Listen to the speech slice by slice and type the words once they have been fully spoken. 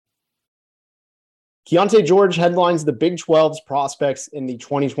Keontae George headlines the Big 12's prospects in the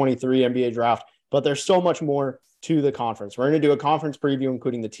 2023 NBA draft, but there's so much more to the conference. We're going to do a conference preview,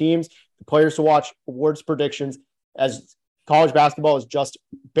 including the teams, the players to watch, awards predictions, as college basketball is just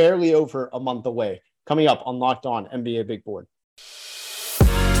barely over a month away. Coming up on Locked On NBA Big Board.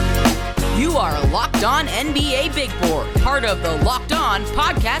 You are Locked On NBA Big Board, part of the Locked On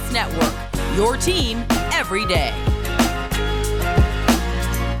Podcast Network, your team every day.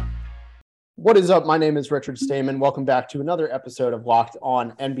 What is up? My name is Richard Stamen. Welcome back to another episode of Locked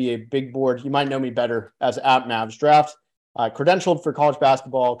On NBA Big Board. You might know me better as at Mavs Draft. Credentialed for college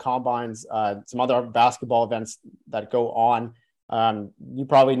basketball, combines, some other basketball events that go on. You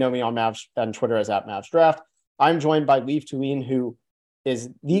probably know me on Mavs and Twitter as at Mavs Draft. I'm joined by Leif Thulin, who is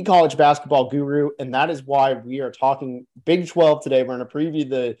the college basketball guru, and that is why we are talking Big 12 today. We're going to preview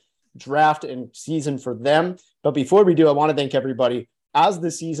the draft and season for them. But before we do, I want to thank everybody. As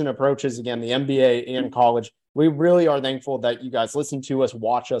the season approaches, again, the NBA and college, we really are thankful that you guys listen to us,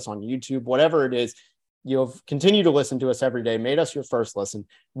 watch us on YouTube, whatever it is. You've continued to listen to us every day, made us your first listen.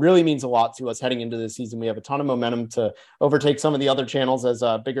 Really means a lot to us heading into this season. We have a ton of momentum to overtake some of the other channels as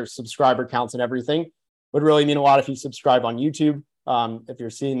bigger subscriber counts and everything. Would really mean a lot if you subscribe on YouTube. If you're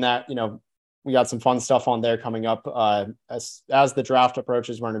seeing that, we got some fun stuff on there coming up. As the draft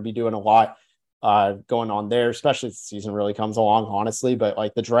approaches, we're going to be doing a lot going on there, especially as the season really comes along, honestly. But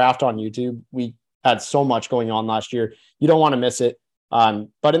like the draft on YouTube, we had so much going on last year. You don't want to miss it.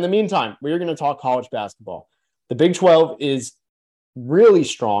 But in the meantime, we're going to talk college basketball. The Big 12 is really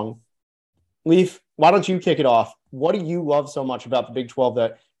strong. Leif, why don't you kick it off? What do you love so much about the Big 12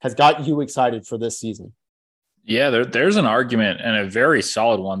 that has got you excited for this season? Yeah, there's an argument, and a very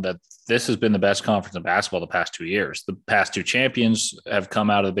solid one, that this has been the best conference in basketball the past 2 years. The past two champions have come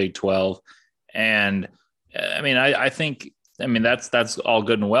out of the Big 12. And I think that's all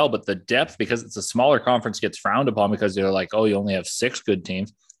good and well, but the depth, because it's a smaller conference, gets frowned upon because they're like, oh, you only have 6 good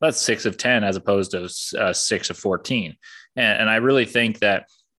teams. That's 6 of 10 as opposed to 6 of 14. And I really think that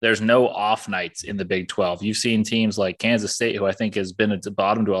there's no off nights in the Big 12. You've seen teams like Kansas State, who I think has been at the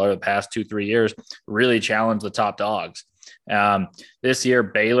bottom dweller the past 2-3 years, really challenge the top dogs. This year,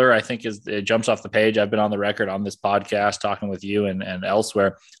 Baylor, I think, it jumps off the page. I've been on the record on this podcast talking with you and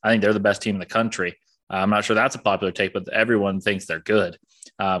elsewhere. I think they're the best team in the country. I'm not sure that's a popular take, but everyone thinks they're good.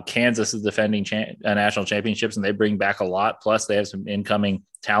 Kansas is defending national championships, and they bring back a lot. Plus, they have some incoming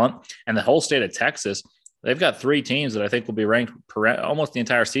talent. And the whole state of Texas, they've got 3 teams that I think will be ranked almost the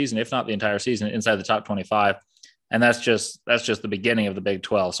entire season, if not the entire season, inside the top 25. And that's just the beginning of the Big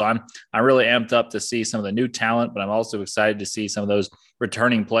 12. So I'm really amped up to see some of the new talent, but I'm also excited to see some of those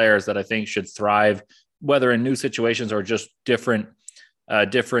returning players that I think should thrive, whether in new situations or just different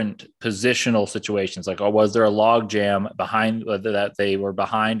positional situations. Like, was there a log jam behind that they were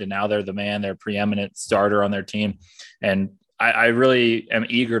behind and now they're the man, they're preeminent starter on their team. And I really am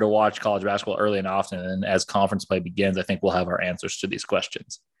eager to watch college basketball early and often. And as conference play begins, I think we'll have our answers to these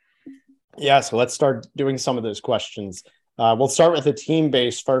questions. Yeah, so let's start doing some of those questions. We'll start with the team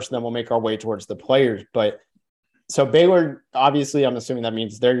base first, and then we'll make our way towards the players. But so Baylor, obviously, I'm assuming that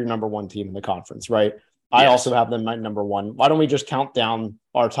means they're your number 1 team in the conference, right? Yes. I also have them at number 1. Why don't we just count down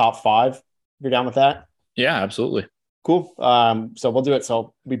our top 5? If you're down with that? Yeah, absolutely. Cool. So we'll do it.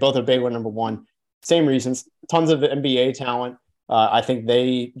 So we both have Baylor number 1. Same reasons. Tons of NBA talent. I think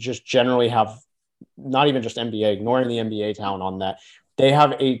they just generally have, not even just NBA, ignoring the NBA talent on that. They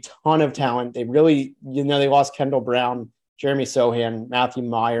have a ton of talent. They really, they lost Kendall Brown, Jeremy Sohan, Matthew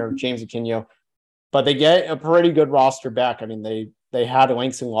Meyer, James Akinjo, but they get a pretty good roster back. I mean, they had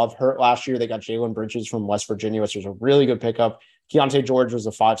Langston Love hurt last year. They got Jalen Bridges from West Virginia, which was a really good pickup. Keontae George was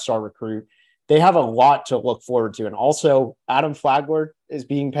a 5-star recruit. They have a lot to look forward to. And also, Adam Flagler is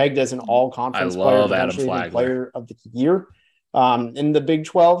being pegged as an all-conference player of the year in the Big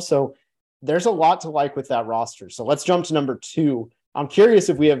 12. So there's a lot to like with that roster. So let's jump to number 2. I'm curious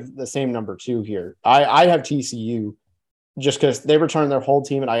if we have the same number 2 here. I have TCU just because they returned their whole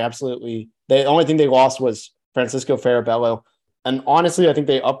team, and the only thing they lost was Francisco Farabello. And honestly, I think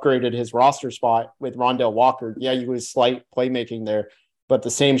they upgraded his roster spot with Rondell Walker. Yeah, you was slight playmaking there, but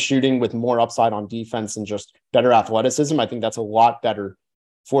the same shooting with more upside on defense and just better athleticism. I think that's a lot better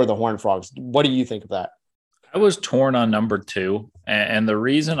for the Horned Frogs. What do you think of that? I was torn on number 2, and the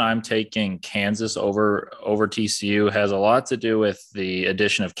reason I'm taking Kansas over TCU has a lot to do with the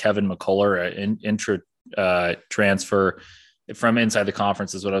addition of Kevin McCullough, an transfer from inside the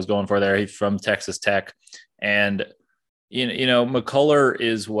conference is what I was going for there. He's from Texas Tech, and McCullough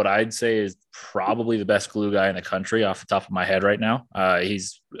is what I'd say is probably the best glue guy in the country off the top of my head right now.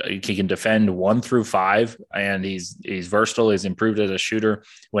 He can defend 1 through 5, and he's versatile. He's improved as a shooter.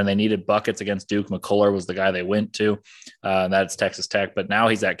 When they needed buckets against Duke, McCullough was the guy they went to. That's Texas Tech, but now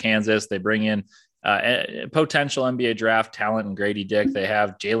he's at Kansas. They bring in potential NBA draft talent and Grady Dick. They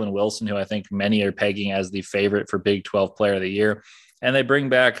have Jalen Wilson, who I think many are pegging as the favorite for Big 12 Player of the Year, and they bring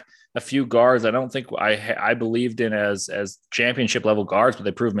back a few guards I don't think I believed in as championship level guards, but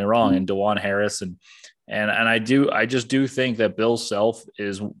they proved me wrong. And DeJuan Harris and I just do think that Bill Self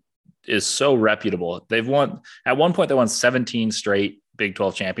is so reputable. They've won at one point. They won 17 straight Big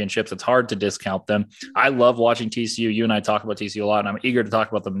 12 championships. It's hard to discount them. I love watching TCU. You and I talk about TCU a lot, and I'm eager to talk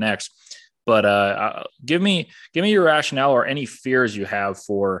about them next. But give me your rationale or any fears you have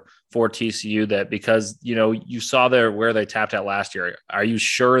for TCU, that because, you saw where they tapped at last year. Are you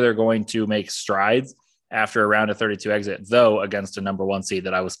sure they're going to make strides after a round of 32 exit, though, against a number 1 seed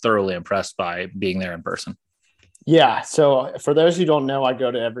that I was thoroughly impressed by being there in person? Yeah. So for those who don't know, I go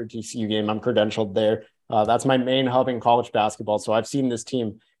to every TCU game. I'm credentialed there. That's my main hub in college basketball. So I've seen this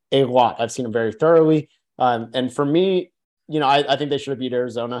team a lot. I've seen them very thoroughly. And for me, I think they should have beat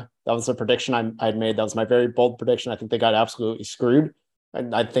Arizona. That was a prediction I had made. That was my very bold prediction. I think they got absolutely screwed.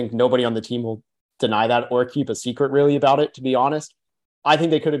 And I think nobody on the team will deny that or keep a secret really about it, to be honest. I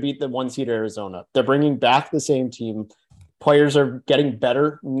think they could have beat the 1 seed Arizona. They're bringing back the same team. Players are getting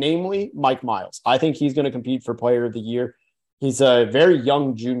better, namely Mike Miles. I think he's going to compete for Player of the Year. He's a very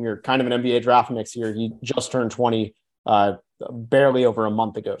young junior, kind of an NBA draft next year. He just turned 20 barely over a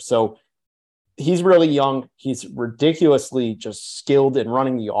month ago. So he's really young. He's ridiculously just skilled in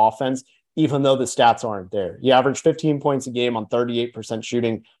running the offense, even though the stats aren't there. He averaged 15 points a game on 38%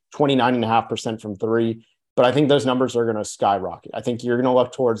 shooting, 29.5% from 3. But I think those numbers are going to skyrocket. I think you're going to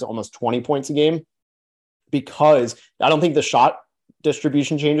look towards almost 20 points a game, because I don't think the shot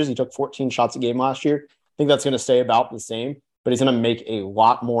distribution changes. He took 14 shots a game last year. I think that's going to stay about the same, but he's going to make a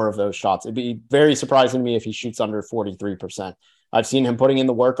lot more of those shots. It'd be very surprising to me if he shoots under 43%. I've seen him putting in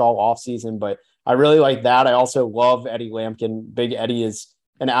the work all offseason, but I really like that. I also love Eddie Lampkin. Big Eddie is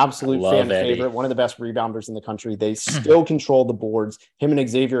an absolute fan favorite, one of the best rebounders in the country. They still control the boards. Him and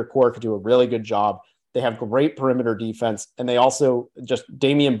Xavier Cork do a really good job. They have great perimeter defense, and they also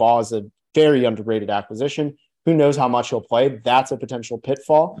Damian Baugh is a very underrated acquisition. Who knows how much he'll play? That's a potential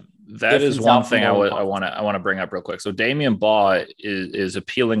pitfall. That is one thing I want to bring up real quick. So Damian Baugh is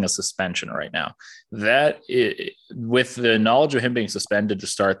appealing a suspension right now. With the knowledge of him being suspended to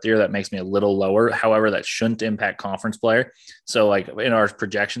start the year, that makes me a little lower. However, that shouldn't impact conference play. So like in our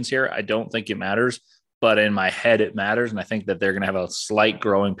projections here, I don't think it matters, but in my head it matters. And I think that they're going to have a slight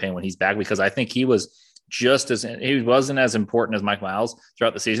growing pain when he's back, because I think he wasn't as important as Mike Miles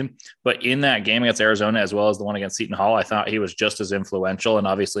throughout the season, but in that game against Arizona, as well as the one against Seton Hall, I thought he was just as influential. And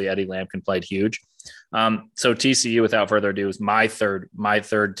obviously Eddie Lampkin played huge. So TCU, without further ado, is my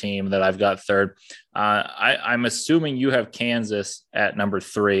third team that I've got third. I'm assuming you have Kansas at number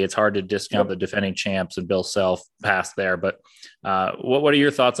 3. It's hard to discount the defending champs and Bill Self past there, but what are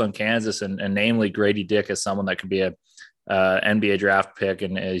your thoughts on Kansas and namely Grady Dick as someone that could be a NBA draft pick,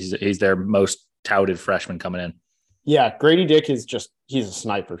 and he's their most touted freshman coming in? Yeah, Grady Dick is he's a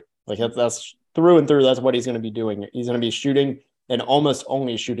sniper. Like that's through and through. That's what he's going to be doing. He's going to be shooting, and almost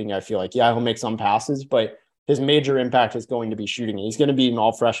only shooting, I feel like. Yeah, he'll make some passes, but his major impact is going to be shooting. He's going to be an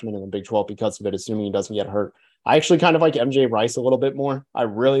all freshman in the Big 12 because of it, assuming he doesn't get hurt. I actually kind of like MJ Rice a little bit more. I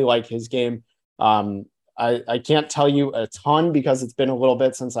really like his game. I can't tell you a ton because it's been a little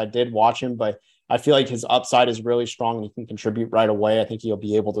bit since I did watch him, but I feel like his upside is really strong and he can contribute right away. I think he'll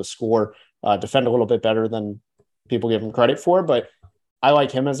be able to score, defend a little bit better than people give him credit for, but I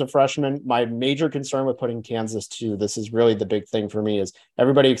like him as a freshman. My major concern with putting Kansas to, this is really the big thing for me, is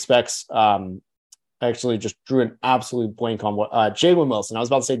everybody expects, I actually just drew an absolute blank on what Jalen Wilson. I was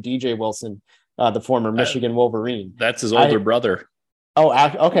about to say DJ Wilson, the former Michigan Wolverine. That's his older brother. Oh,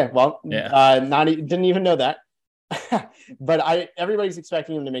 okay. Well, yeah. Didn't even know that. But everybody's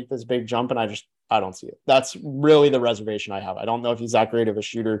expecting him to make this big jump, and I don't see it. That's really the reservation I have. I don't know if he's that great of a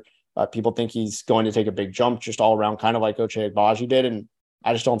shooter. People think he's going to take a big jump just all around, kind of like Ochai Agbaji did, and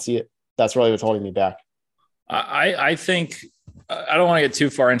I just don't see it. That's really what's holding me back. I think I don't want to get too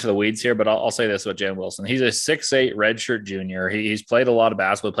far into the weeds here, but I'll say this about Jalen Wilson. He's a 6'8" redshirt junior. He's played a lot of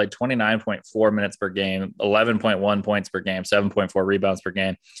basketball, played 29.4 minutes per game, 11.1 points per game, 7.4 rebounds per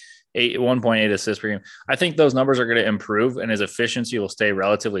game, 1.8 assists per game. I think those numbers are going to improve, and his efficiency will stay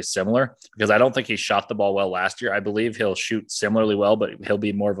relatively similar because I don't think he shot the ball well last year. I believe he'll shoot similarly well, but he'll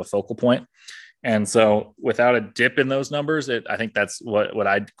be more of a focal point. And so without a dip in those numbers, I think that's what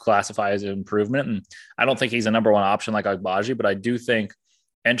I'd classify as an improvement. And I don't think he's a number one option like Agbaji, but I do think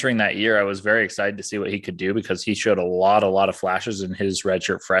entering that year, I was very excited to see what he could do because he showed a lot of flashes in his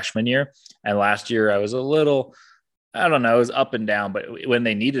redshirt freshman year. And last year I was a little, I don't know, it was up and down, but when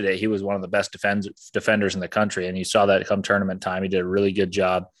they needed it, he was one of the best defenders in the country. And you saw that come tournament time. He did a really good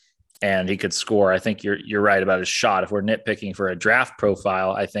job and he could score. I think you're right about his shot. If we're nitpicking for a draft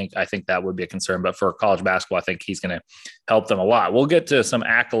profile, I think that would be a concern. But for college basketball, I think he's going to help them a lot. We'll get to some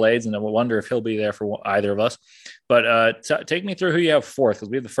accolades, and then we'll wonder if he'll be there for either of us. But take me through who you have fourth, because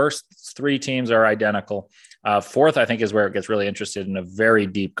we have the first three teams are identical. Fourth, I think, is where it gets really interested in a very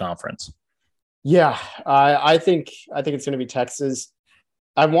deep conference. Yeah, I think it's going to be Texas.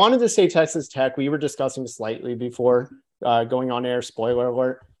 I wanted to say Texas Tech. We were discussing slightly before going on air. Spoiler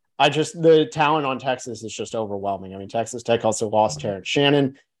alert. The talent on Texas is just overwhelming. I mean, Texas Tech also lost Terrence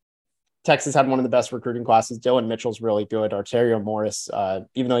Shannon. Texas had one of the best recruiting classes. Dylan Mitchell's really good. Arterio Morris,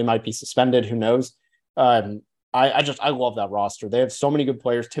 even though he might be suspended, who knows? I love that roster. They have so many good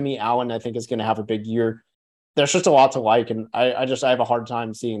players. Timmy Allen, I think, is going to have a big year. There's just a lot to like, and I have a hard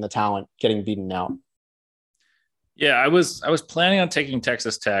time seeing the talent getting beaten out. Yeah, I was planning on taking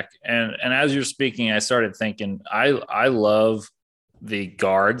Texas Tech, and as you're speaking, I started thinking I love the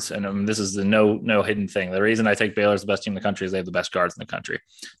guards, and this is the no hidden thing. The reason I take Baylor as the best team in the country is they have the best guards in the country.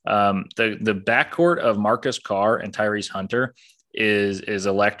 The backcourt of Marcus Carr and Tyrese Hunter is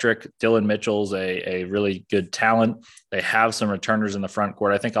electric. Dylan Mitchell's a really good talent. They have some returners in the front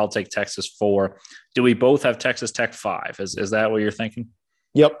court. I think I'll take Texas 4. Do we both have Texas Tech 5? Is that what you're thinking?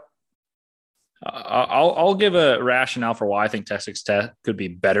 Yep. I'll give a rationale for why I think Texas Tech could be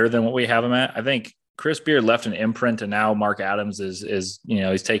better than what we have them at. I think Chris Beard left an imprint, and now Mark Adams is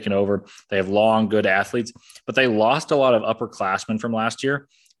he's taken over. They have long, good athletes, but they lost a lot of upperclassmen from last year.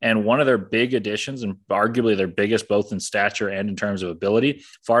 And one of their big additions, and arguably their biggest, both in stature and in terms of ability,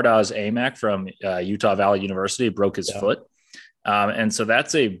 Fardaz Amak from Utah Valley University broke his foot. And so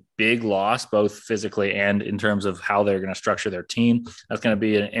that's a big loss, both physically and in terms of how they're going to structure their team. That's going to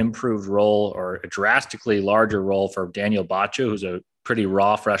be an improved role, or a drastically larger role, for Daniel Bacho, who's a pretty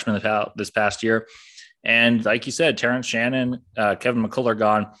raw freshman this past year. And like you said, Terrence Shannon, Kevin McCullough are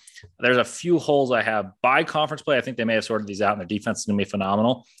gone. There's a few holes I have. By conference play, I think they may have sorted these out, and their defense is going to be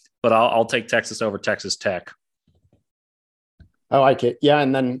phenomenal. But I'll take Texas over Texas Tech. I like it. Yeah,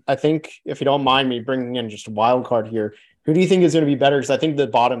 and then I think, if you don't mind me bringing in just a wild card here, who do you think is going to be better? Because I think the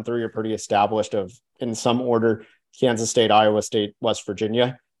bottom three are pretty established in some order: Kansas State, Iowa State, West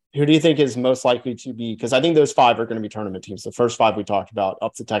Virginia. Who do you think is most likely to be? Because I think those 5 are going to be tournament teams. The first 5 we talked about,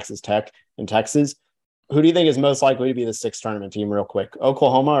 up to Texas Tech and Texas. Who do you think is most likely to be the 6th tournament team, real quick?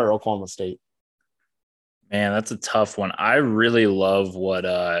 Oklahoma or Oklahoma State? Man, that's a tough one. I really love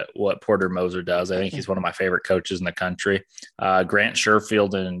what Porter Moser does. I think he's one of my favorite coaches in the country. Grant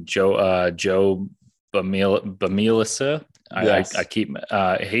Sherfield and Joe Bamilisa.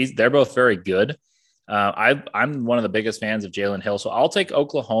 Yes. They're both very good. I'm one of the biggest fans of Jalen Hill, so I'll take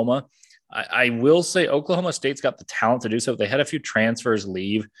Oklahoma. I will say Oklahoma State's got the talent to do so. They had a few transfers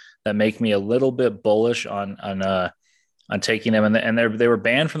leave that make me a little bit bullish on taking them, and they were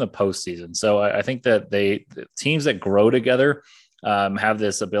banned from the postseason. So I think that the teams that grow together have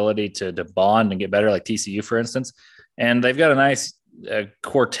this ability to bond and get better, like TCU, for instance. And they've got a nice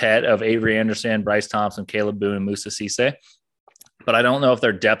quartet of Avery Anderson, Bryce Thompson, Caleb Boone, and Musa Cisse. But I don't know if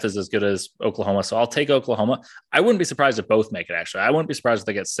their depth is as good as Oklahoma. So I'll take Oklahoma. I wouldn't be surprised if both make it, actually. I wouldn't be surprised if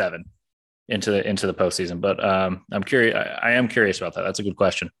they get 7 into the postseason. But I'm curious. I am curious about that. That's a good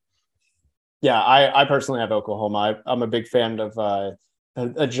question. Yeah, I personally have Oklahoma. I'm a big fan of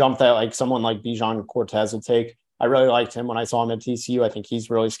a jump that like someone like Bijan Cortez will take. I really liked him when I saw him at TCU. I think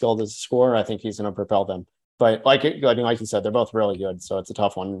he's really skilled as a scorer. I think he's going to propel them. But like you said, they're both really good. So it's a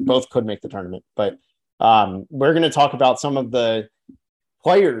tough one. Both could make the tournament. But we're going to talk about some of the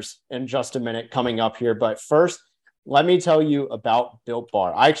players in just a minute coming up here. But first, let me tell you about Built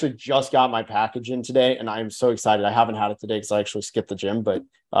Bar. I actually just got my package in today, and I'm so excited. I haven't had it today because I actually skipped the gym, but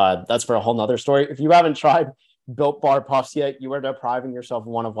that's for a whole nother story. If you haven't tried Built Bar Puffs yet, you are depriving yourself of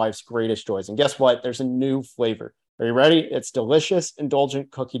one of life's greatest joys. And guess what? There's a new flavor. Are you ready? It's delicious,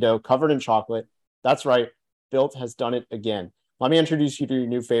 indulgent cookie dough covered in chocolate. That's right. Built has done it again. Let me introduce you to your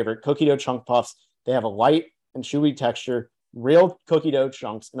new favorite, cookie dough chunk puffs. They have a light and chewy texture, real cookie dough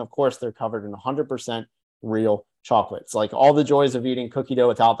chunks, and of course, they're covered in 100% real chocolate. It's like all the joys of eating cookie dough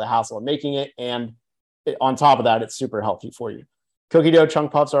without the hassle of making it, and on top of that, it's super healthy for you. Cookie dough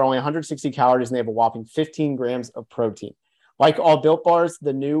chunk puffs are only 160 calories, and they have a whopping 15 grams of protein. Like all Built Bars,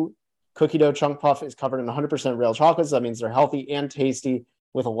 the new cookie dough chunk puff is covered in 100% real chocolate, so that means they're healthy and tasty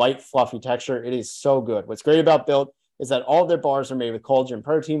with a light, fluffy texture. It is so good. What's great about Built is that all of their bars are made with collagen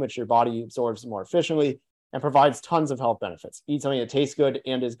protein, which your body absorbs more efficiently. and provides tons of health benefits. Eat something that tastes good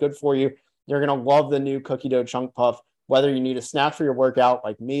and is good for you. You're going to love the new cookie dough chunk puff, whether you need a snack for your workout,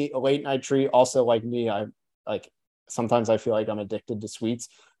 like me, a late night treat. Also, like me, sometimes I feel like I'm addicted to sweets.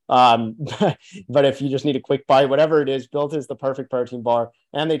 But if you just need a quick bite, whatever it is, Built is the perfect protein bar,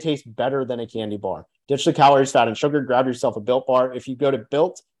 and they taste better than a candy bar. Ditch the calories, fat, and sugar. Grab yourself a Built bar. If you go to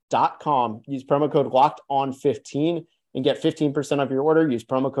built.com, use promo code LOCKEDON15 and get 15% of your order. Use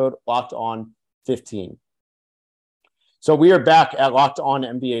promo code LOCKEDON15. So we are back at Locked On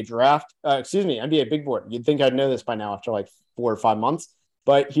NBA Draft. NBA Big Board. You'd think I'd know this by now after like 4 or 5 months,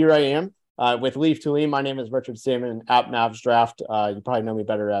 but here I am with Leaf Tulane. My name is Richard Stayman at Mavs Draft. You probably know me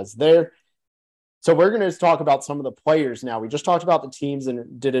better as there. So we're going to talk about some of the players now. We just talked about the teams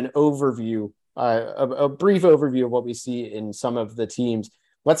and did an overview, a brief overview of what we see in some of the teams.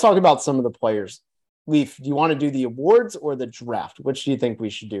 Let's talk about some of the players. Leaf, do you want to do the awards or the draft? Which do you think we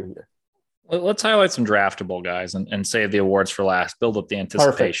should do here? Let's highlight some draftable guys and save the awards for last. Build up the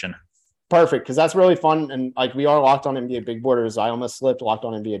anticipation. Perfect, because that's really fun. And like we are Locked On NBA Big Boarders. I almost slipped Locked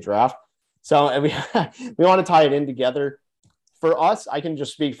On NBA Draft. So we want to tie it in together. For us, I can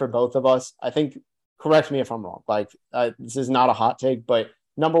just speak for both of us. I think, correct me if I'm wrong. This is not a hot take, but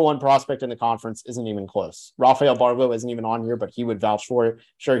number one prospect in the conference isn't even close. Rafael Barlow isn't even on here, but he would vouch for it.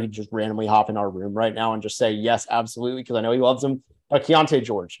 Sure, he'd just randomly hop in our room right now and just say, yes, absolutely, because I know he loves him. But Keontae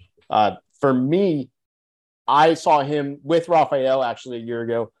George, for me, I saw him with Rafael actually a year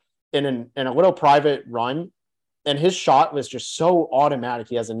ago in a little private run, and his shot was just so automatic.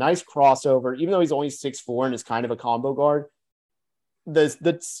 He has a nice crossover, even though he's only 6'4" and is kind of a combo guard.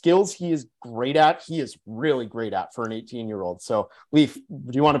 The skills he is great at, he is really great at for an 18-year-old. So, Leaf,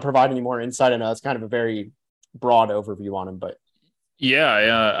 do you want to provide any more insight? I know it's kind of a very broad overview on him, but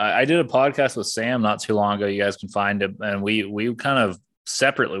yeah, I did a podcast with Sam not too long ago. You guys can find it, and we kind of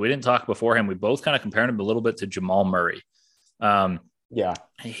separately. We didn't talk before him. We both kind of compared him a little bit to Jamal Murray.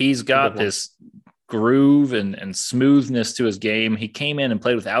 He's got this groove and smoothness to his game. He came in and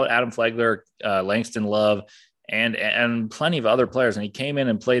played without Adam Flegler, Langston Love, and plenty of other players. And he came in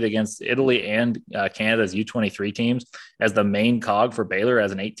and played against Italy and Canada's U23 teams as the main cog for Baylor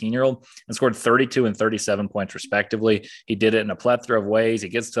as an 18-year-old and scored 32 and 37 points respectively. He did it in a plethora of ways. He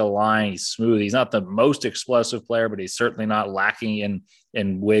gets to the line. He's smooth. He's not the most explosive player, but he's certainly not lacking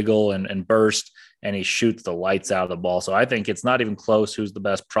in wiggle and burst. And he shoots the lights out of the ball. So I think it's not even close who's the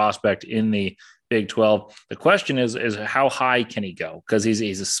best prospect in the Big 12. The question is how high can he go? Because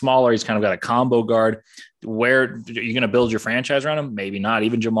he's a smaller, he's kind of got a combo guard. Where are you going to build your franchise around him? Maybe not.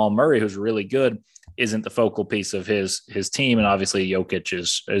 Even Jamal Murray, who's really good, isn't the focal piece of his team. And obviously Jokic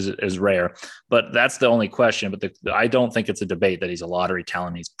is rare, but that's the only question. But I don't think it's a debate that he's a lottery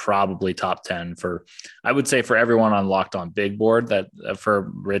talent. He's probably top 10 I would say for everyone on Locked On Big Board, that for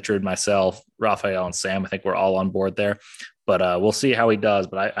Richard, myself, Rafael, and Sam, I think we're all on board there. But we'll see how he does.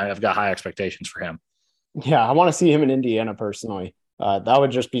 But I've got high expectations for him. Yeah, I want to see him in Indiana personally. That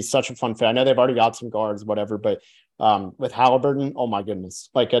would just be such a fun fit. I know they've already got some guards, whatever, but with Halliburton, oh my goodness.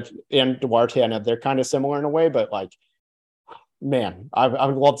 And Duarte, I know they're kind of similar in a way, but man, I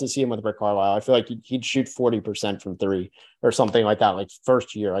would love to see him with Rick Carlisle. I feel like he'd shoot 40% from three or something like that,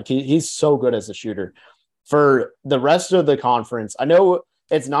 first year. He's so good as a shooter. For the rest of the conference, I know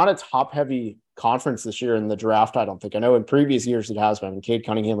it's not a top-heavy conference this year in the draft, I don't think. I know in previous years it has been. Cade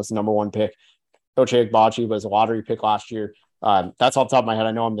Cunningham was the number one pick. Ochai Agbaji was a lottery pick last year. That's off the top of my head.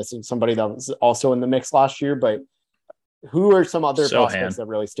 I know I'm missing somebody that was also in the mix last year, but who are some other prospects that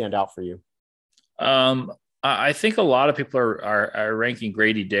really stand out for you? I think a lot of people are ranking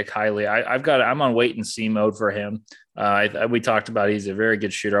Grady Dick highly. I'm on wait and see mode for him. We talked about he's a very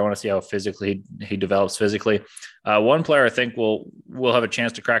good shooter. I want to see how physically he develops physically. One player I think will have a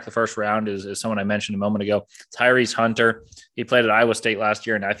chance to crack the first round is someone I mentioned a moment ago, Tyrese Hunter. He played at Iowa State last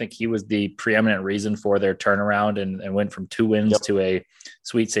year, and I think he was the preeminent reason for their turnaround and went from 2 wins to a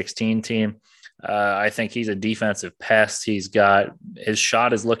Sweet 16 team. I think he's a defensive pest. His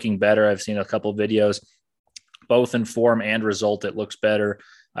shot is looking better. I've seen a couple of videos, both in form and result. It looks better.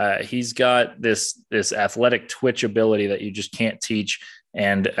 He's got this athletic twitch ability that you just can't teach.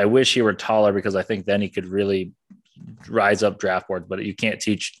 And I wish he were taller because I think then he could really rise up draft boards, but you can't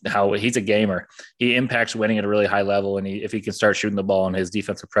teach how he's a gamer. He impacts winning at a really high level. And if he can start shooting the ball and his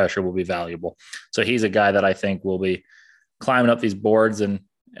defensive pressure will be valuable. So he's a guy that I think will be climbing up these boards and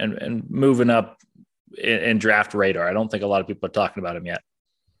moving up in draft radar. I don't think a lot of people are talking about him yet.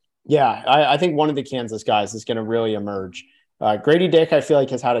 Yeah, I think one of the Kansas guys is going to really emerge. Grady Dick, I feel like,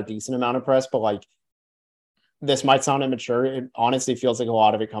 has had a decent amount of press, but this might sound immature. It honestly feels like a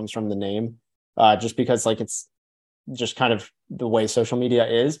lot of it comes from the name, just because it's just kind of the way social media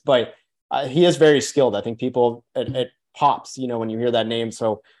is. But he is very skilled. I think people, it pops, when you hear that name.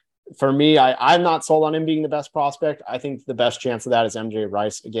 So for me, I'm not sold on him being the best prospect. I think the best chance of that is MJ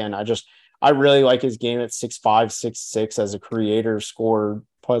Rice. Again, I really like his game at 6'5", 6'6" as a creator, scorer,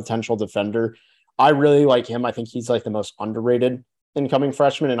 potential defender. I really like him. I think he's like the most underrated incoming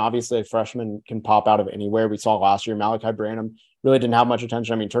freshman, and obviously a freshman can pop out of anywhere. We saw last year Malachi Branham really didn't have much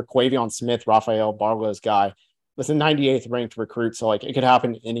attention. I mean, Terquavion Smith, Rafael Barlow's guy, was a 98th ranked recruit, so like it could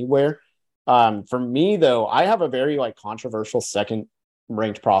happen anywhere. For me though, I have a very like controversial second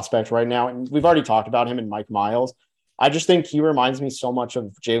ranked prospect right now, and we've already talked about him in Mike Miles. I just think he reminds me so much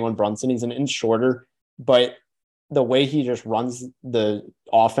of Jalen Brunson. He's an inch shorter, but the way he just runs the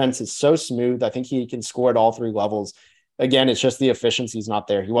offense is so smooth. I think he can score at all three levels. Again, it's just the efficiency is not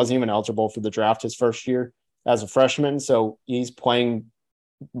there. He wasn't even eligible for the draft his first year as a freshman, so he's playing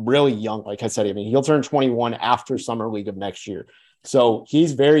really young. Like I said, I mean, he'll turn 21 after Summer League of next year. So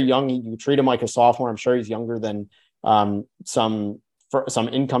he's very young. You treat him like a sophomore. I'm sure he's younger than some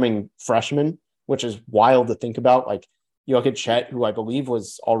incoming freshmen, which is wild to think about. Like you look at Chet, who I believe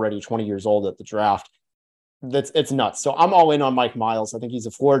was already 20 years old at the draft. It's nuts. So I'm all in on Mike Miles. I think he's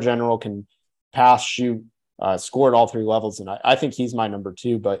a floor general, can pass, shoot, score at all three levels. And I think he's my number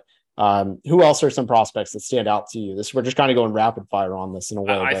 2, but who else are some prospects that stand out to you? We're just kind of going rapid fire on this in a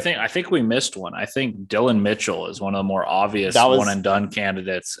way. I think we missed one. I think Dylan Mitchell is one of the more obvious one and done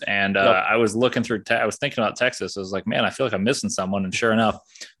candidates. And I was looking through, I was thinking about Texas. I was like, man, I feel like I'm missing someone. And sure enough,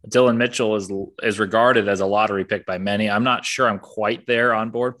 Dylan Mitchell is regarded as a lottery pick by many. I'm not sure I'm quite there on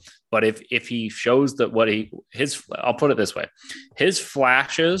board, but if he shows that I'll put it this way, his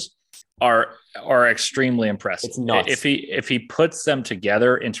flashes are extremely impressive. It's nuts. If he puts them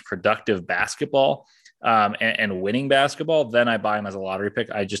together into productive basketball and winning basketball, then I buy him as a lottery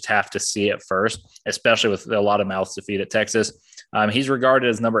pick. I just have to see it first, especially with a lot of mouths to feed at Texas. He's regarded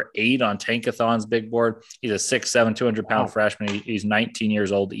as number 8 on Tankathon's big board. He's a 6'7", 200-pound freshman. He's 19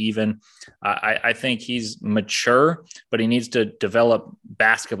 years old even. I think he's mature, but he needs to develop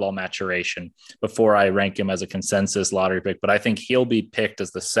basketball maturation before I rank him as a consensus lottery pick. But I think he'll be picked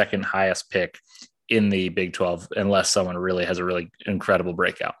as the second highest pick in the Big 12 unless someone really has a really incredible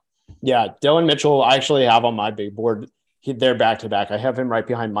breakout. Yeah, Dylan Mitchell, I actually have on my big board. They're back-to-back. I have him right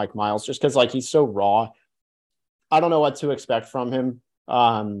behind Mike Miles just because like he's so raw. I don't know what to expect from him.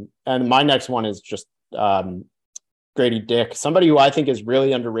 And my next one is just Grady Dick, somebody who I think is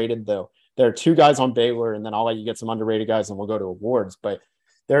really underrated, though. There are 2 guys on Baylor, and then I'll let you get some underrated guys, and we'll go to awards. But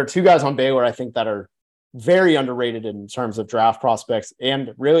there are 2 guys on Baylor I think that are very underrated in terms of draft prospects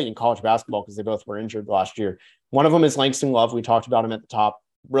and really in college basketball because they both were injured last year. One of them is Langston Love. We talked about him at the top.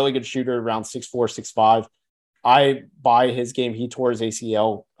 Really good shooter, around 6'4", 6'5". I buy his game. He tore his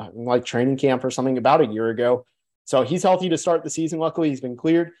ACL like training camp or something about a year ago. So he's healthy to start the season. Luckily, he's been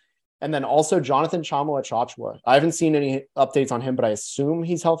cleared. And then also Jonathan Tchamwa-Tchatchoua. I haven't seen any updates on him, but I assume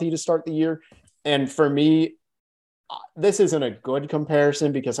he's healthy to start the year. And for me, this isn't a good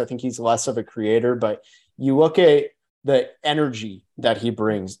comparison because I think he's less of a creator, but you look at the energy that he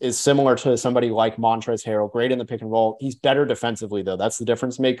brings is similar to somebody like Montrezl Harrell, great in the pick and roll. He's better defensively, though. That's the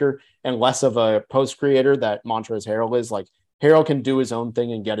difference maker, and less of a post creator that Montrezl Harrell is. Like Harrell can do his own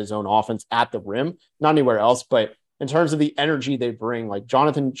thing and get his own offense at the rim, not anywhere else. But in terms of the energy they bring, like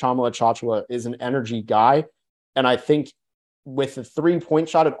Jonathan Tchamwa-Tchatchoua is an energy guy. And I think with the 3-point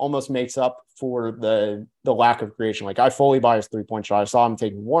shot, it almost makes up for the lack of creation. Like I fully buy his 3-point shot. I saw him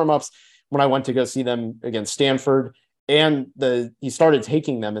taking warmups when I went to go see them against Stanford, and he started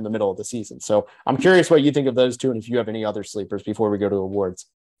taking them in the middle of the season. So I'm curious what you think of those 2, and if you have any other sleepers before we go to awards.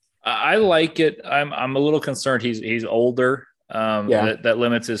 I like it. I'm a little concerned. He's older. That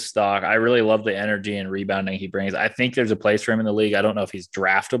limits his stock. I really love the energy and rebounding he brings. I think there's a place for him in the league. I don't know if he's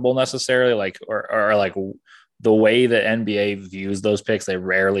draftable necessarily, or like the way that NBA views those picks. They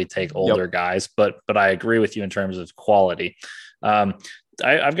rarely take older guys, but I agree with you in terms of quality.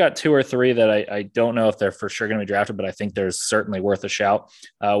 I've got 2 or 3 that I don't know if they're for sure going to be drafted, but I think there's certainly worth a shout.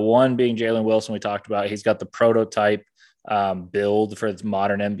 One being Jalen Wilson. We talked about, he's got the prototype build for the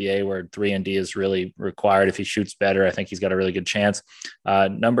modern NBA where 3-and-D is really required. If he shoots better, I think he's got a really good chance.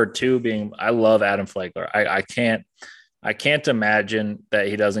 Number 2 being, I love Adam Flagler. I can't imagine that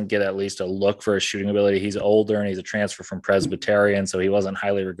he doesn't get at least a look for his shooting ability. He's older and he's a transfer from Presbyterian, so he wasn't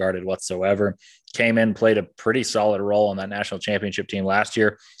highly regarded whatsoever. Came in, played a pretty solid role on that national championship team last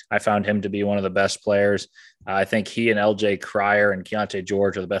year. I found him to be one of the best players. I think he and LJ Cryer and Keontae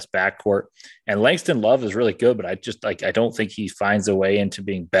George are the best backcourt. And Langston Love is really good, but I don't think he finds a way into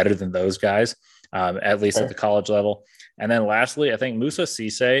being better than those guys, at least at the college level. And then lastly, I think Moussa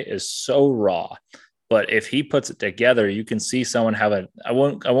Cisse is so raw But if he puts it together, you can see someone I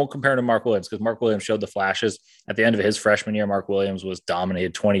won't compare him to Mark Williams because Mark Williams showed the flashes at the end of his freshman year. Mark Williams was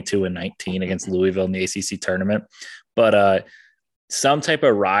dominated 22-19 against Louisville in the ACC tournament. But some type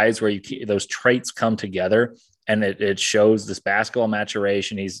of rise where those traits come together and it shows this basketball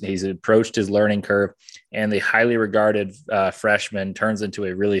maturation. He's approached his learning curve, and the highly regarded freshman turns into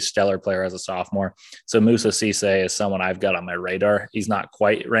a really stellar player as a sophomore. So Moussa Cisse is someone I've got on my radar. He's not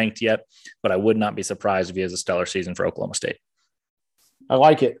quite ranked yet, but I would not be surprised if he has a stellar season for Oklahoma State. I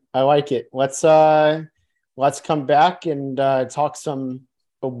like it. Let's come back and talk some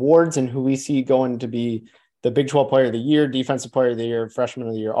awards and who we see going to be the Big 12 Player of the Year, Defensive Player of the Year, Freshman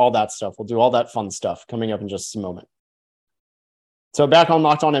of the Year, all that stuff. We'll do all that fun stuff coming up in just a moment. So back on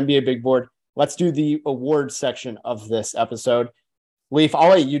Locked On NBA Big Board, let's do the awards section of this episode. Leaf, I'll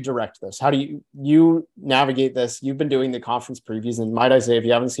let you direct this. How do you navigate this? You've been doing the conference previews, and might I say, if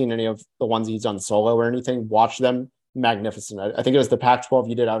you haven't seen any of the ones he's done solo or anything, watch them. Magnificent. I think it was the Pac-12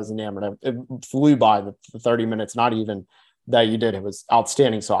 you did. I was enamored. It flew by the 30 minutes, not even that you did. It was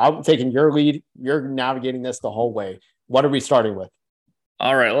outstanding. So I'm taking your lead. You're navigating this the whole way. What are we starting with?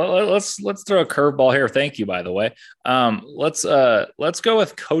 All right, let's throw a curveball here. Thank you, by the way. Let's go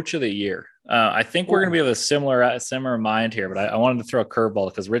with Coach of the Year. I think we're going to be of a similar mind here, but I wanted to throw a curveball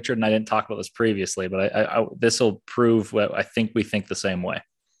because Richard and I didn't talk about this previously, but this will prove what I think we think the same way.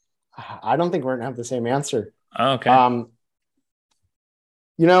 I don't think we're going to have the same answer. Okay.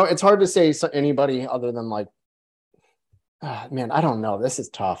 It's hard to say anybody other than man, I don't know. This is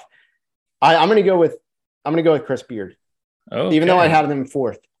tough. I'm going to go with Chris Beard. Okay. Even though I have them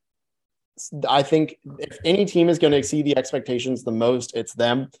fourth. I think if any team is going to exceed the expectations the most, it's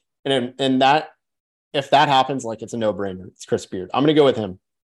them. And that, if that happens, it's a no-brainer. It's Chris Beard. I'm going to go with him.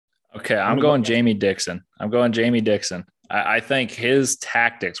 Okay, I'm going Jamie Dixon. I think his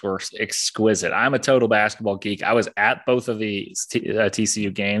tactics were exquisite. I'm a total basketball geek. I was at both of the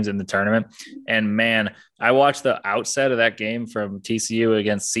TCU games in the tournament. And, man, I watched the outset of that game from TCU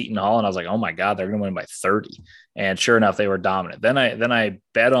against Seton Hall, and I was like, oh, my God, they're going to win by 30. And sure enough, they were dominant. Then I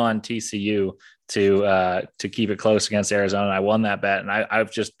bet on TCU to keep it close against Arizona. I won that bet, and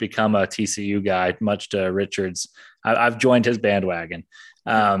I've just become a TCU guy, much to Richard's. I've joined his bandwagon.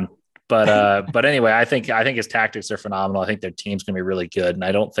 But anyway, I think his tactics are phenomenal. I think their team's going to be really good, and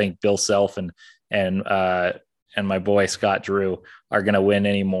I don't think Bill Self and my boy Scott Drew are going to win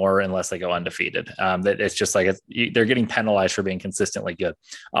anymore unless they go undefeated. It's just they're getting penalized for being consistently good.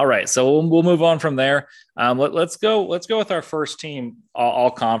 All right, so we'll move on from there. Let's go with our first team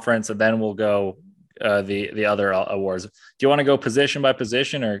all conference, and then we'll go the other awards. Do you want to go position by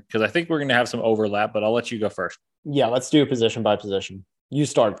position, or because I think we're going to have some overlap? But I'll let you go first. Yeah, let's do position by position. You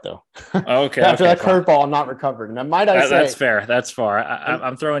start though. Okay. After that curveball, I'm not recovered. And that's fair. That's far.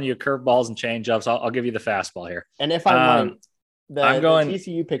 I'm throwing you curveballs and changeups. I'll give you the fastball here. And if I'm right, the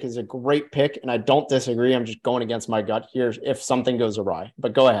TCU pick is a great pick, and I don't disagree. I'm just going against my gut here if something goes awry.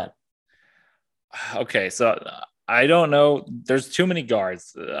 But go ahead. Okay, so I don't know. There's too many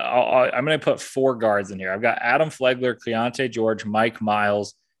guards. I'm going to put 4 guards in here. I've got Adam Flegler, Keontae George, Mike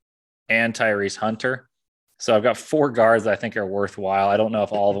Miles, and Tyrese Hunter. So I've got 4 guards that I think are worthwhile. I don't know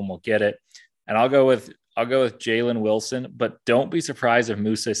if all of them will get it. And I'll go with Jalen Wilson, but don't be surprised if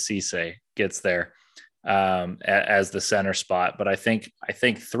Moussa Cisse gets there as the center spot. But I think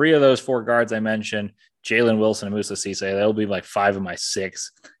 3 of those 4 guards I mentioned, Jalen Wilson and Moussa Cisse, they'll be 5 of my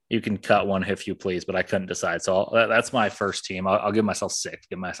 6. You can cut one if you please, but I couldn't decide. So that's my first team. I'll give myself 6,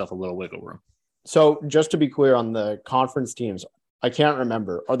 give myself a little wiggle room. So just to be clear on the conference teams, I can't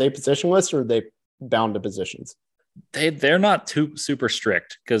remember. Are they positionless or are they bound to positions? They're not too super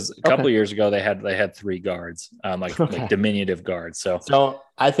strict because a couple of years ago they had 3 guards, like diminutive guards. So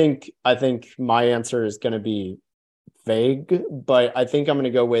I think my answer is going to be vague, but I think I'm going to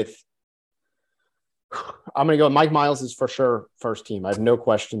go with Mike Miles is for sure first team. I have no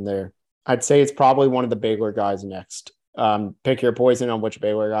question there. I'd say it's probably one of the Baylor guys next. Pick your poison on which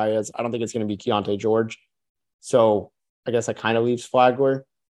Baylor guy is. I don't think it's going to be Keontae George. So I guess that kind of leaves Flagler.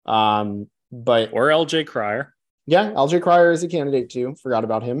 Or LJ Cryer. Yeah, LJ Cryer is a candidate too. Forgot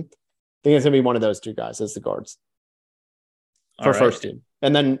about him. I think it's going to be one of those 2 guys as the guards for first team.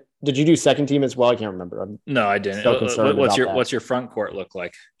 And then did you do second team as well? I can't remember. No, I didn't. What's your front court look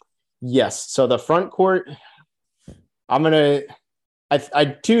like? Yes. So the front court, I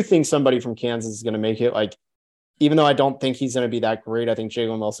do think somebody from Kansas is going to make it. Even though I don't think he's going to be that great, I think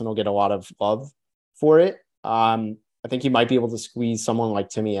Jalen Wilson will get a lot of love for it. I think he might be able to squeeze someone like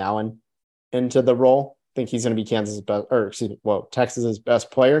Timmy Allen into the role. I think he's going to be Texas's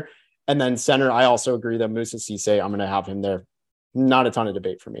best player. And then center, I also agree that Moussa Cisse, I'm going to have him there. Not a ton of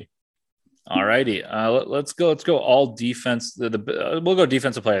debate for me. All righty. Let's go all defense. We'll go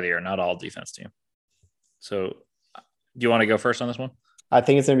defensive player of the year, not all defense team. So do you want to go first on this one? I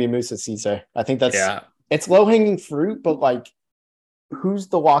think it's going to be Moussa Cisse. I think Yeah. it's low hanging fruit, but like, who's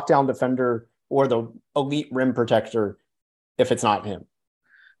the lockdown defender or the elite rim protector if it's not him?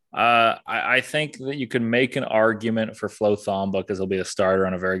 I think that you can make an argument for Flo Thamba because he'll be a starter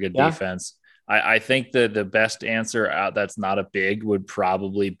on a very good defense. I think that the best answer out that's not a big would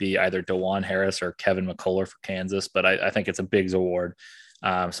probably be either DeJuan Harris or Kevin McCullough for Kansas, but I think it's a Biggs award.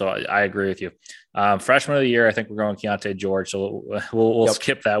 So I agree with you. Freshman of the year, I think we're going Keontae George. So we'll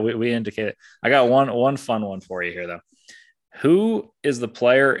skip that. We indicated. I got one fun one for you here though. Who is the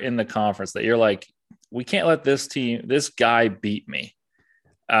player in the conference that you're like, we can't let this guy beat me?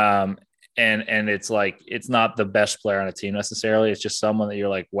 And it's like, it's not the best player on a team necessarily. It's just someone that you're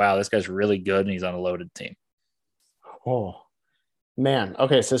like, wow, this guy's really good. And he's on a loaded team. Oh man.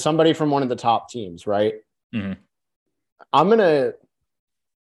 Okay. So somebody from one of the top teams, right? Mm-hmm. I'm going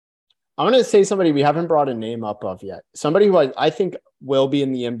to say somebody we haven't brought a name up of yet. Somebody who I think will be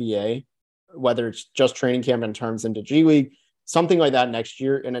in the NBA, whether it's just training camp and turns into G League, something like that next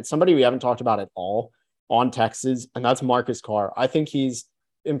year. And it's somebody we haven't talked about at all on Texas, and that's Marcus Carr. I think he's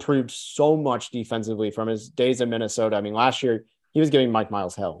improved so much defensively from his days in Minnesota. I mean, last year he was giving Mike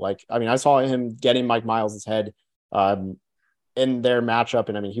Miles hell. Like, I mean, I saw him getting Mike Miles' head in their matchup.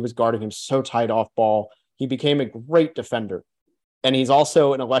 And I mean, he was guarding him so tight off ball. He became a great defender. And he's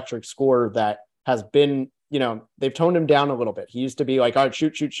also an electric scorer that has been, they've toned him down a little bit. He used to be like, all right,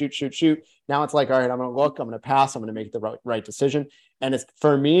 shoot. Now it's like, all right, I'm going to look, I'm going to pass, I'm going to make the right decision. And it's,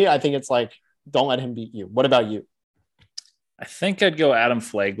 for me, I think it's like, don't let him beat you. What about you? I think I'd go Adam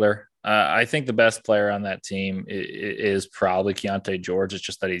Flagler. I think the best player on that team is probably Keontae George. It's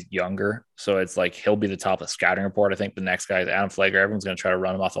just that he's younger. So it's like, he'll be the top of the scouting report. I think the next guy is Adam Flagler. Everyone's going to try to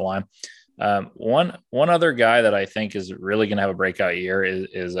run him off the line. One other guy that I think is really going to have a breakout year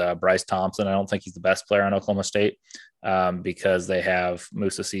is Bryce Thompson. I don't think he's the best player on Oklahoma State because they have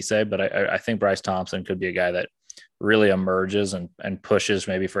Moussa Cisse, but I think Bryce Thompson could be a guy that really emerges and pushes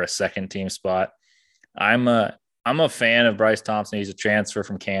maybe for a second team spot. I'm a fan of Bryce Thompson. He's a transfer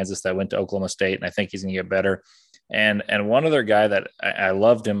from Kansas that went to Oklahoma State, and I think he's going to get better. And one other guy that I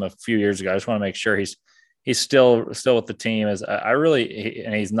loved him a few years ago. I just want to make sure he's still with the team.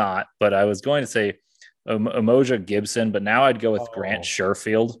 And he's not, but I was going to say Umoja Gibson, but now I'd go with Grant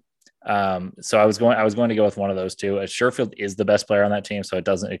Sherfield. So I was going to go with one of those two. Sherfield is the best player on that team, so it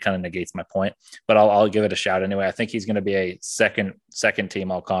kind of negates my point, but I'll give it a shout anyway. I think he's going to be a second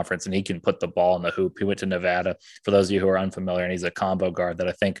team all conference, and he can put the ball in the hoop. He went to Nevada, for those of you who are unfamiliar, and he's a combo guard that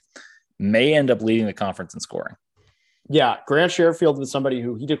I think may end up leading the conference in scoring. Yeah. Grant Sherfield was somebody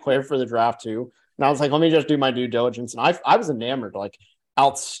who he declared for the draft too. And I was like, let me just do my due diligence. And I was enamored, like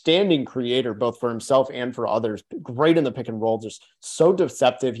outstanding creator, both for himself and for others. Great in the pick and roll, just so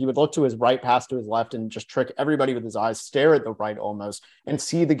deceptive. He would look to his right, pass to his left, and just trick everybody with his eyes, stare at the right almost, and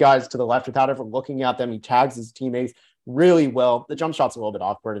see the guys to the left without ever looking at them. He tags his teammates really well. The jump shot's a little bit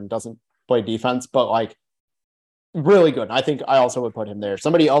awkward and doesn't play defense, but like really good. I think I also would put him there.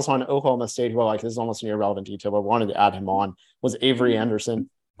 Somebody else on Oklahoma State who this is almost an irrelevant detail, but wanted to add him on was Avery Anderson.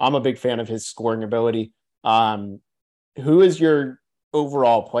 I'm a big fan of his scoring ability. Who is your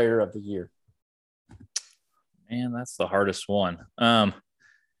overall player of the year? Man, that's the hardest one.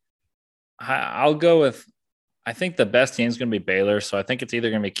 I'll go with, I think the best team is going to be Baylor. So I think it's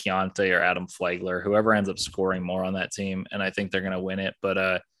either going to be Keontae or Adam Flagler, whoever ends up scoring more on that team. And I think they're going to win it.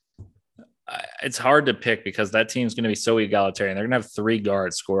 But it's hard to pick because that team's going to be so egalitarian. They're going to have 3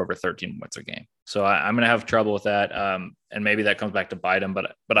 guards score over 13 points a game. So I'm going to have trouble with that. And maybe that comes back to bite him,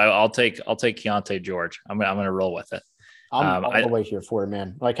 but I'll take Keontae George. I'm going to roll with it. I'm all the way here for it,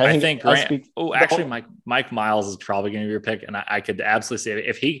 man. Like I think Grant. Mike Miles is probably going to be your pick, and I could absolutely see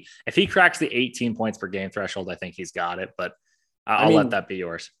it. If he cracks the 18 points per game threshold, I think he's got it. But I'll let that be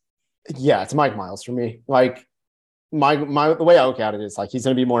yours. Yeah, it's Mike Miles for me. Like the way I look at it is like he's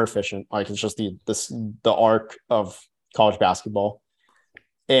going to be more efficient. Like it's just the arc of college basketball,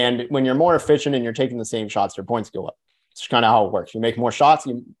 and when you're more efficient and you're taking the same shots, your points go up. It's kind of how it works. You make more shots,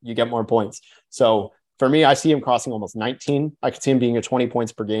 you get more points. So for me, I see him crossing almost 19. I could see him being a 20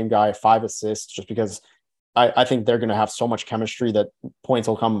 points per game guy, 5 assists, just because I think they're going to have so much chemistry that points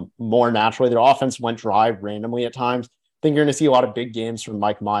will come more naturally. Their offense went dry randomly at times. I think you're going to see a lot of big games from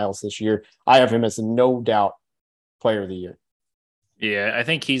Mike Miles this year. I have him as a no doubt player of the year. Yeah, I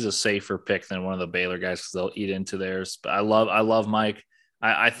think he's a safer pick than one of the Baylor guys because they'll eat into theirs. But I love Mike.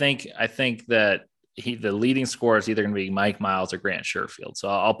 I think that the leading scorer is either going to be Mike Miles or Grant Sherfield. So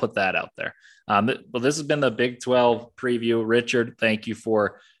I'll put that out there. But this has been the Big 12 preview. Richard, thank you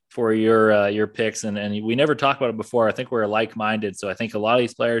for for your picks. And we never talked about it before. I think we're like-minded. So I think a lot of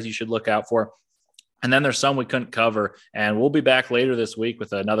these players you should look out for. And then there's some we couldn't cover. And we'll be back later this week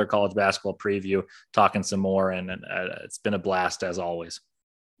with another college basketball preview, talking some more. And it's been a blast as always.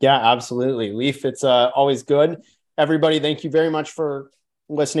 Yeah, absolutely. Leaf, it's always good. Everybody, thank you very much for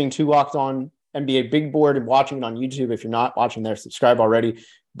listening to Locked On NBA Big Board and watching it on YouTube. If you're not watching there, subscribe already.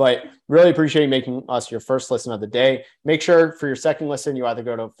 But really appreciate you making us your first listen of the day. Make sure for your second listen, you either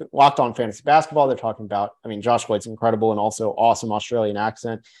go to Locked On Fantasy Basketball. They're talking about, Josh White's incredible and also awesome Australian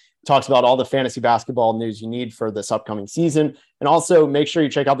accent. Talks about all the fantasy basketball news you need for this upcoming season. And also make sure you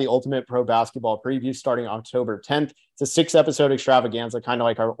check out the Ultimate Pro Basketball Preview starting October 10th. It's a 6-episode extravaganza, kind of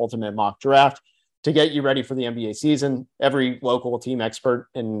like our Ultimate Mock Draft, to get you ready for the NBA season. Every local team expert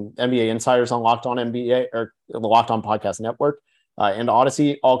and NBA insiders on Locked On NBA or the Locked On Podcast Network and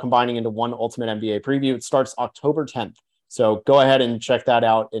Odyssey, all combining into one Ultimate NBA Preview. It starts October 10th. So go ahead and check that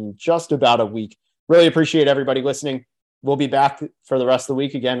out in just about a week. Really appreciate everybody listening. We'll be back for the rest of the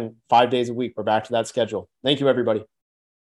week again, 5 days a week. We're back to that schedule. Thank you, everybody.